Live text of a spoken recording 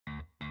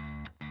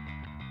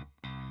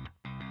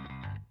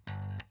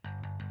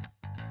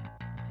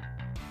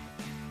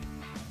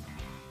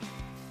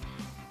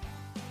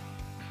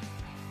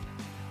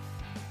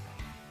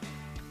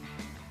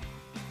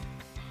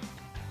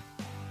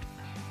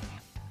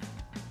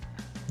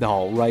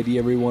Alrighty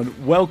everyone,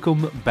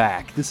 welcome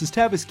back. This is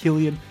Tavis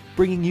Killian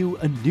bringing you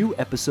a new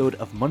episode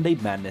of Monday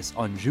Madness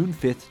on June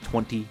 5th,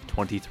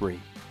 2023.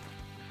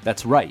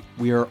 That's right,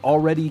 we are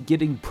already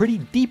getting pretty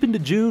deep into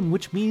June,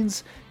 which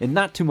means in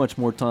not too much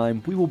more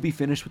time, we will be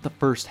finished with the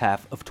first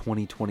half of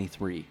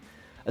 2023.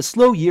 A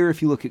slow year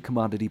if you look at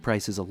commodity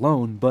prices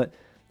alone, but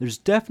there's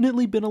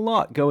definitely been a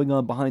lot going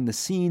on behind the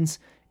scenes,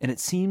 and it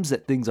seems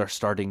that things are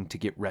starting to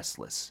get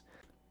restless.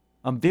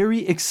 I'm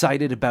very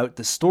excited about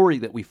the story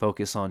that we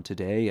focus on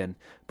today, and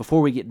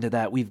before we get into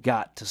that, we've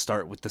got to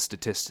start with the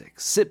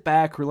statistics. Sit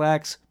back,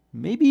 relax,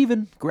 maybe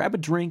even grab a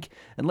drink,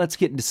 and let's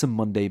get into some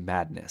Monday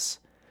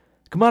madness.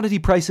 Commodity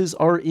prices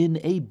are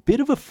in a bit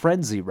of a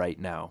frenzy right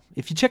now.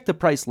 If you checked the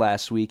price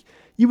last week,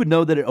 you would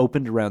know that it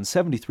opened around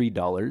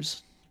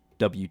 $73,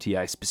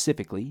 WTI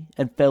specifically,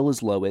 and fell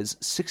as low as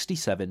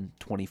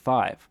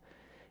 $67.25.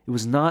 It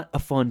was not a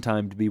fun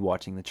time to be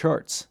watching the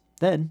charts.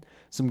 Then,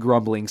 some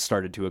grumbling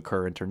started to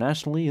occur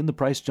internationally, and the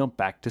price jumped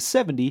back to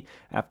 70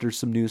 after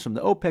some news from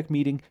the OPEC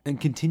meeting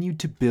and continued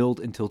to build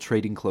until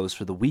trading closed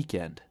for the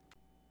weekend.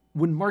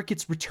 When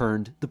markets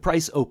returned, the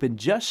price opened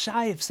just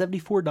shy of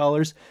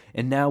 $74,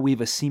 and now we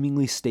have a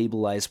seemingly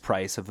stabilized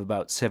price of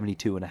about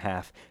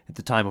 $72.50 at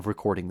the time of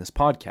recording this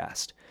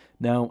podcast.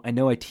 Now, I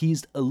know I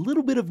teased a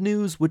little bit of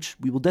news, which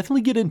we will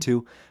definitely get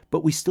into,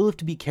 but we still have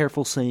to be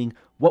careful saying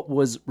what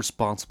was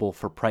responsible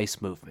for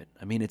price movement.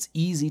 I mean, it's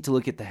easy to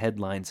look at the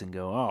headlines and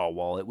go, oh,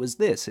 well, it was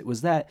this, it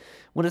was that,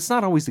 when it's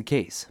not always the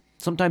case.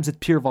 Sometimes it's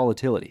pure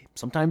volatility.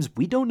 Sometimes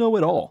we don't know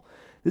at all.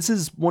 This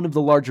is one of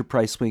the larger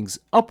price swings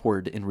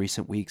upward in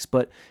recent weeks,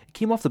 but it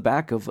came off the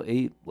back of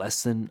a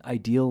less than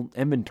ideal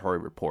inventory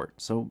report,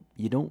 so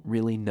you don't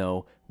really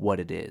know what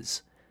it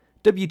is.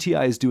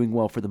 WTI is doing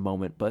well for the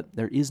moment, but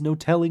there is no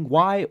telling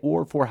why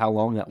or for how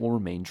long that will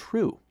remain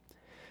true.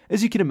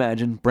 As you can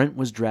imagine, Brent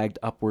was dragged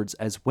upwards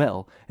as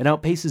well and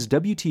outpaces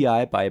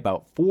WTI by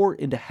about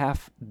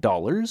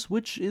 $4.50,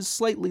 which is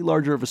slightly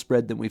larger of a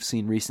spread than we've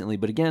seen recently,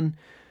 but again,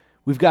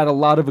 we've got a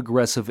lot of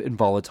aggressive and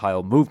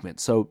volatile movement,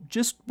 so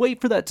just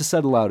wait for that to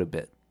settle out a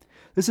bit.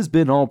 This has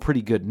been all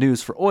pretty good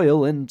news for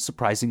oil, and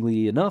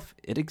surprisingly enough,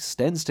 it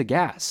extends to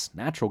gas.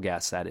 Natural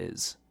gas, that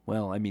is.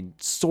 Well, I mean,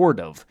 sort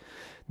of.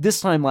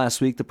 This time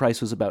last week, the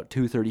price was about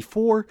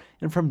 $2.34,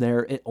 and from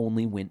there, it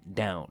only went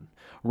down.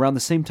 Around the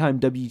same time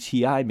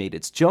WTI made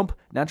its jump,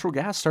 natural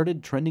gas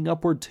started trending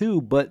upward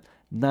too, but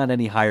not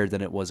any higher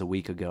than it was a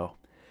week ago.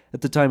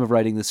 At the time of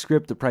writing the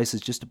script, the price is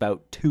just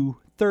about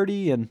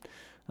 $2.30, and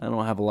I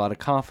don't have a lot of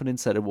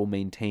confidence that it will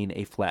maintain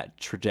a flat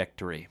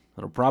trajectory.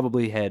 It'll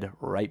probably head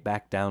right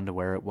back down to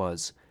where it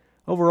was.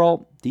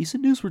 Overall,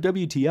 decent news for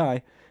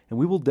WTI, and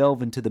we will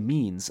delve into the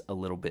means a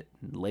little bit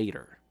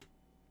later.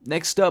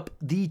 Next up,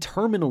 the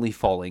terminally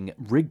falling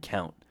rig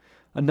count.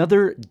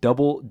 Another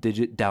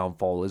double-digit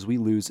downfall as we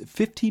lose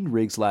 15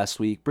 rigs last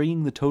week,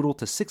 bringing the total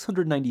to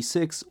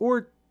 696,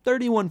 or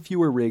 31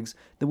 fewer rigs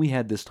than we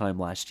had this time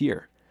last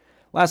year.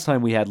 Last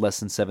time we had less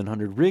than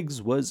 700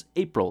 rigs was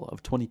April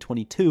of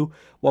 2022,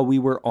 while we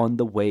were on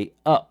the way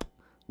up.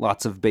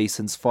 Lots of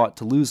basins fought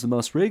to lose the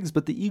most rigs,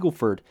 but the Eagle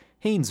Ford,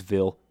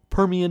 Haynesville,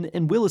 Permian,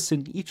 and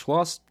Williston each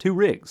lost 2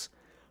 rigs.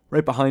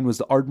 Right behind was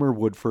the Ardmore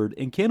Woodford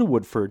and Canna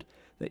Woodford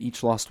that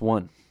each lost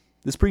 1.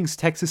 This brings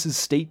Texas's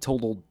state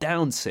total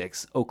down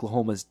 6,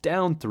 Oklahoma's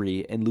down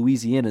 3, and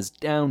Louisiana's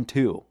down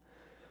 2.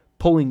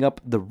 Pulling up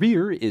the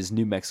rear is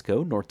New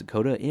Mexico, North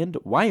Dakota, and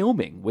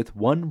Wyoming, with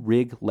 1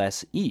 rig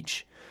less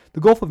each. The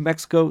Gulf of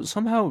Mexico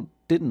somehow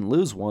didn't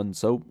lose 1,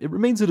 so it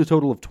remains at a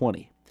total of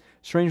 20.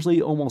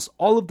 Strangely, almost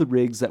all of the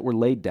rigs that were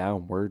laid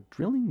down were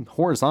drilling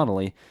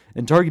horizontally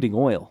and targeting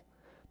oil.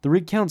 The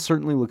rig count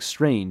certainly looks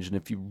strange, and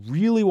if you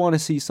really want to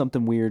see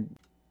something weird,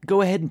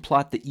 go ahead and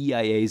plot the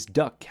EIA's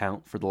DUC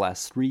count for the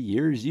last 3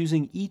 years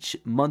using each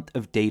month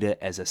of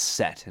data as a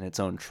set in its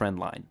own trend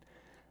line.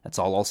 That's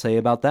all I'll say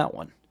about that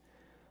one.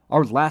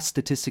 Our last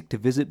statistic to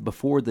visit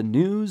before the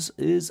news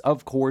is,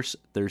 of course,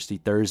 Thirsty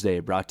Thursday,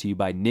 brought to you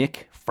by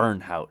Nick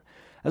Fernhout.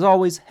 As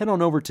always, head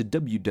on over to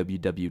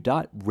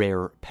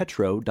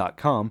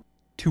www.rarepetro.com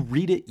to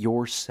read it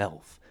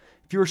yourself.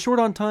 If you're short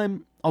on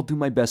time, I'll do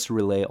my best to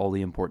relay all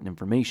the important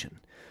information.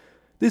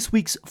 This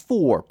week's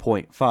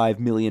 4.5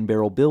 million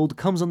barrel build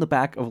comes on the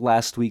back of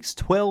last week's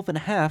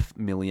 12.5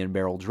 million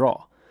barrel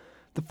draw.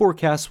 The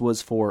forecast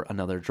was for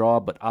another draw,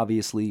 but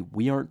obviously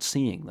we aren't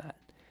seeing that.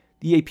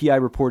 The API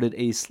reported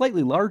a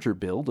slightly larger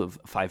build of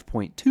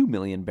 5.2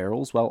 million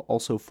barrels while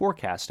also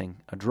forecasting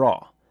a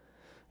draw.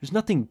 There's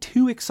nothing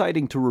too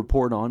exciting to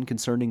report on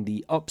concerning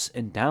the ups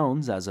and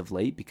downs as of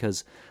late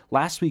because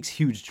last week's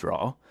huge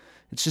draw,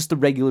 it's just the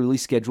regularly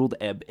scheduled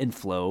ebb and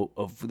flow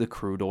of the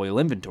crude oil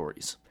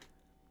inventories.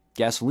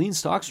 Gasoline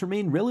stocks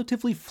remain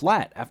relatively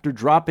flat after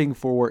dropping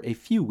for a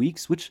few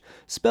weeks, which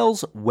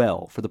spells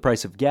well for the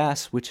price of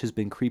gas, which has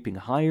been creeping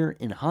higher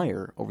and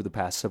higher over the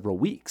past several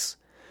weeks.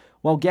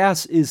 While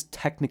gas is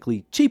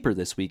technically cheaper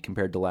this week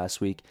compared to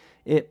last week,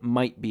 it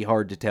might be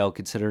hard to tell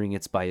considering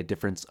it's by a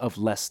difference of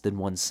less than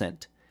 1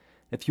 cent.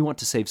 If you want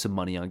to save some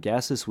money on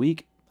gas this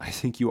week, I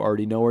think you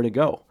already know where to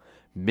go.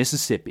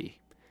 Mississippi.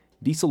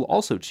 Diesel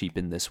also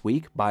cheapened this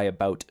week by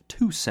about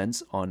 2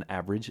 cents on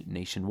average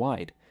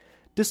nationwide.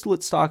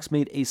 Distillate stocks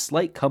made a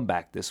slight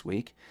comeback this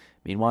week.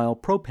 Meanwhile,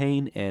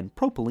 propane and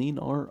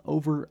propylene are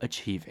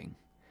overachieving.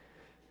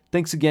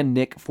 Thanks again,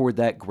 Nick, for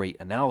that great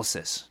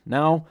analysis.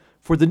 Now,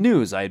 for the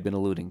news I had been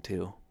alluding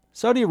to.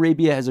 Saudi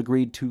Arabia has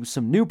agreed to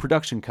some new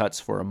production cuts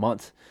for a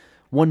month,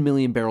 1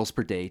 million barrels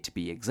per day to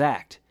be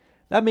exact.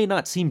 That may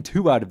not seem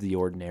too out of the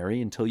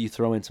ordinary until you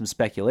throw in some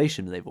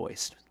speculation they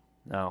voiced.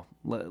 Now,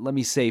 let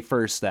me say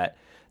first that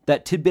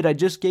tidbit I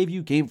just gave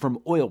you came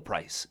from oil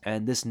price,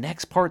 and this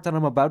next part that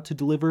I'm about to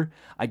deliver,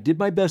 I did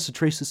my best to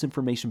trace this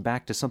information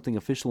back to something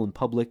official and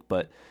public,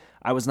 but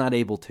I was not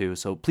able to,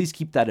 so please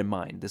keep that in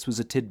mind. This was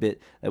a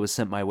tidbit that was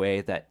sent my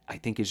way that I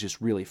think is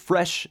just really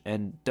fresh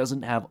and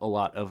doesn't have a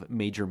lot of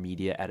major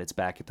media at its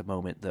back at the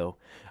moment, though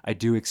I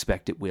do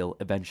expect it will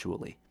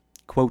eventually.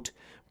 Quote,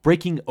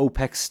 breaking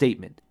OPEC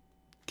statement.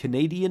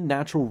 Canadian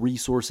Natural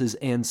Resources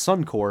and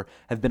Suncor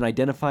have been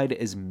identified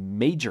as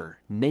major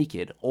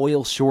naked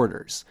oil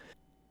shorters.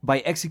 By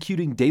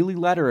executing daily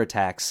ladder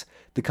attacks,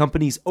 the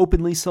companies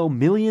openly sell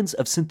millions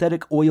of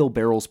synthetic oil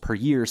barrels per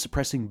year,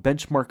 suppressing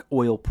benchmark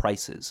oil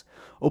prices.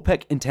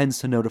 OPEC intends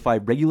to notify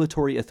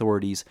regulatory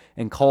authorities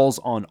and calls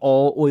on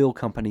all oil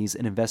companies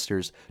and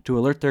investors to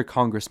alert their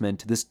congressmen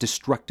to this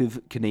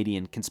destructive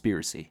Canadian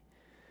conspiracy.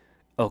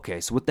 Okay,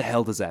 so what the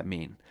hell does that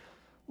mean?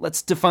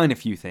 Let's define a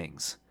few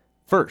things.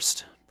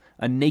 First,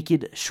 a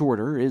naked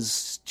shorter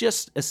is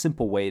just a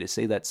simple way to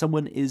say that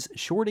someone is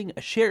shorting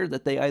a share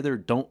that they either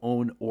don't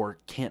own or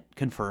can't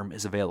confirm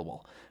is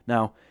available.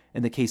 Now,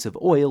 in the case of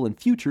oil and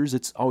futures,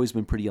 it's always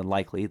been pretty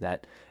unlikely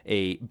that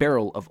a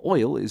barrel of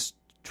oil is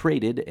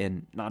traded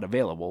and not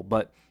available,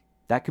 but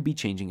that could be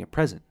changing at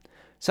present.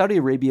 Saudi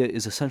Arabia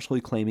is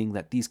essentially claiming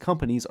that these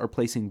companies are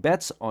placing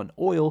bets on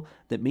oil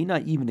that may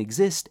not even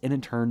exist and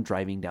in turn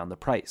driving down the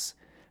price.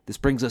 This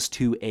brings us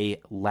to a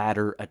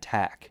ladder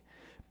attack.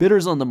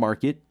 Bidders on the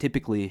market,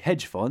 typically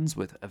hedge funds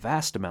with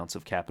vast amounts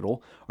of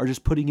capital, are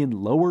just putting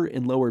in lower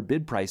and lower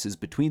bid prices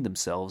between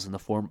themselves in the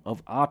form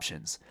of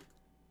options.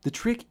 The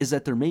trick is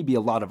that there may be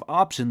a lot of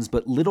options,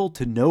 but little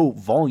to no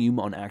volume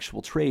on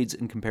actual trades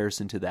in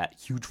comparison to that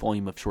huge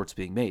volume of shorts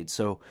being made.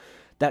 So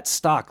that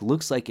stock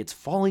looks like it's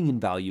falling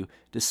in value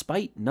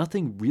despite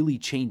nothing really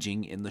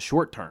changing in the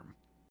short term.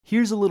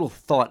 Here's a little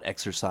thought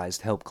exercise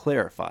to help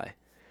clarify.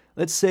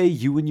 Let's say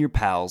you and your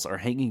pals are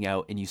hanging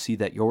out and you see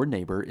that your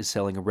neighbor is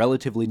selling a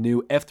relatively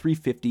new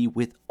F-350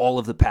 with all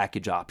of the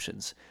package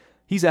options.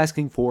 He's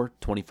asking for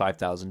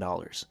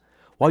 $25,000.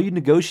 While you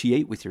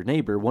negotiate with your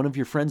neighbor, one of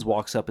your friends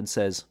walks up and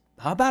says,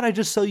 "How about I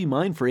just sell you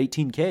mine for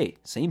 $18K?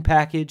 Same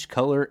package,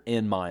 color,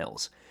 and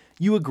miles."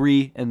 You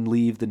agree and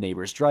leave the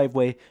neighbor's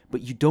driveway,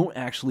 but you don't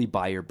actually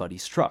buy your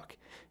buddy's truck.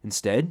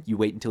 Instead, you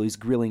wait until he's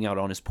grilling out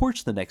on his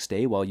porch the next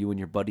day while you and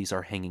your buddies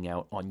are hanging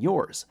out on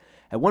yours.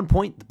 At one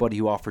point, the buddy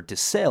who offered to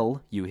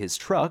sell you his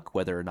truck,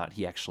 whether or not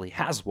he actually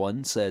has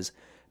one, says,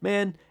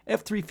 "Man,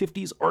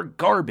 F-350s are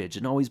garbage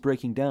and always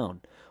breaking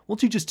down.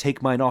 Won't you just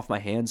take mine off my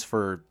hands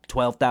for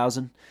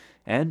 $12,000?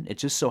 And it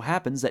just so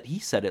happens that he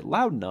said it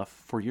loud enough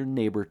for your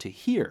neighbor to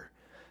hear.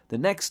 The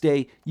next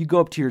day, you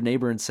go up to your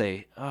neighbor and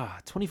say,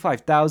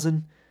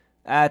 $25,000?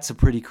 That's a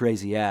pretty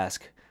crazy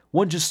ask.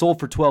 One just sold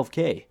for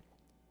 $12K.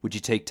 Would you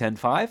take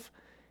 $10,500?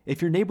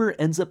 If your neighbor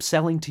ends up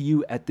selling to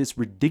you at this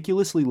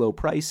ridiculously low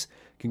price,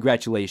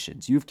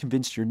 congratulations. You've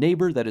convinced your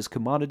neighbor that his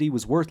commodity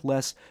was worth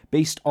less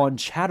based on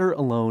chatter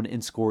alone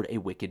and scored a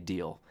wicked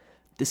deal.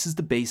 This is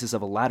the basis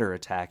of a ladder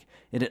attack,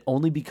 and it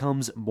only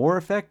becomes more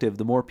effective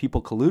the more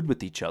people collude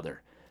with each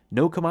other.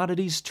 No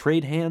commodities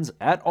trade hands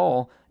at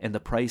all, and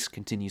the price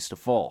continues to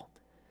fall.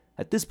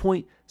 At this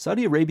point,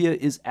 Saudi Arabia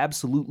is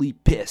absolutely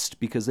pissed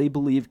because they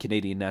believe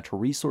Canadian Natural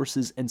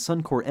Resources and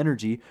Suncor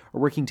Energy are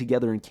working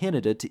together in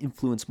Canada to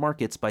influence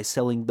markets by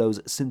selling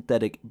those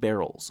synthetic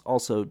barrels.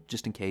 Also,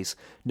 just in case,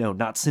 no,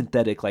 not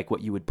synthetic like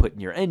what you would put in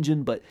your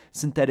engine, but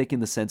synthetic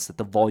in the sense that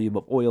the volume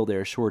of oil they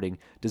are shorting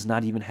does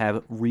not even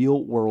have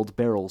real-world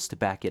barrels to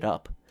back it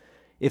up.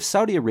 If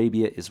Saudi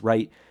Arabia is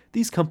right,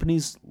 these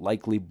companies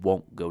likely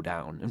won't go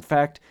down. In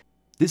fact,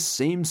 this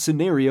same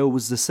scenario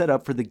was the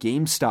setup for the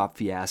GameStop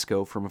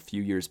fiasco from a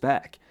few years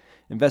back.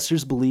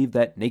 Investors believed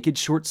that naked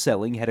short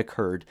selling had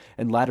occurred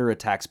and ladder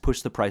attacks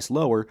pushed the price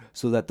lower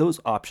so that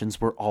those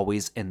options were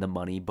always in the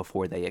money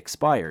before they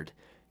expired.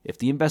 If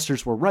the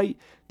investors were right,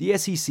 the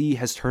SEC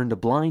has turned a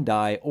blind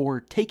eye or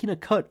taken a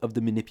cut of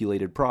the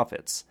manipulated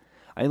profits.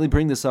 I only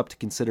bring this up to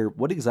consider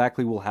what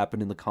exactly will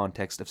happen in the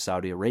context of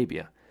Saudi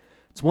Arabia.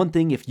 It's one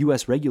thing if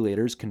U.S.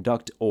 regulators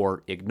conduct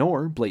or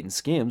ignore blatant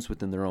scams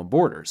within their own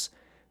borders.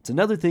 It's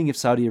another thing if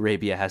Saudi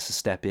Arabia has to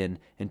step in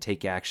and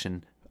take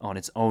action on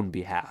its own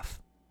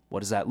behalf. What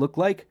does that look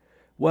like?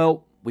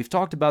 Well, we've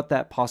talked about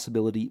that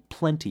possibility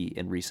plenty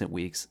in recent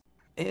weeks,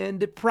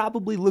 and it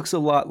probably looks a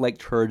lot like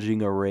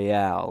charging a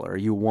real or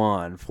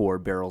yuan for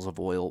barrels of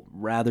oil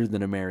rather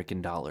than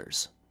American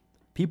dollars.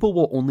 People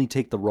will only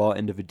take the raw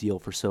end of a deal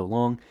for so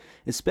long,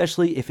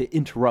 especially if it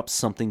interrupts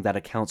something that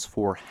accounts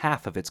for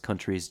half of its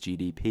country's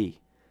GDP.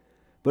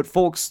 But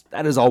folks,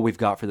 that is all we've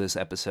got for this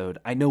episode.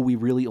 I know we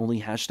really only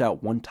hashed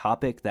out one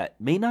topic that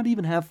may not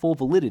even have full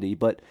validity,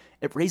 but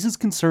it raises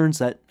concerns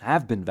that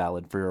have been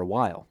valid for a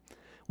while.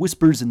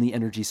 Whispers in the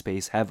energy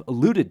space have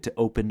alluded to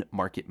open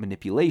market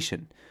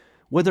manipulation.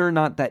 Whether or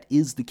not that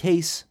is the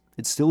case,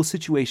 it's still a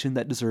situation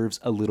that deserves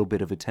a little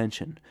bit of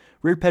attention.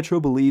 Rare Petro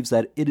believes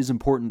that it is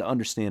important to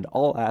understand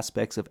all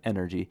aspects of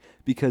energy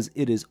because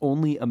it is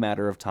only a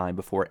matter of time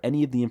before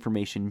any of the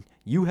information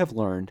you have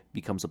learned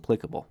becomes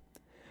applicable.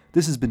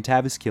 This has been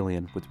Tavis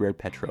Killian with Rare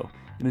Petro,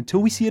 and until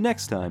we see you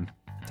next time,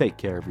 take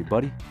care,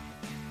 everybody.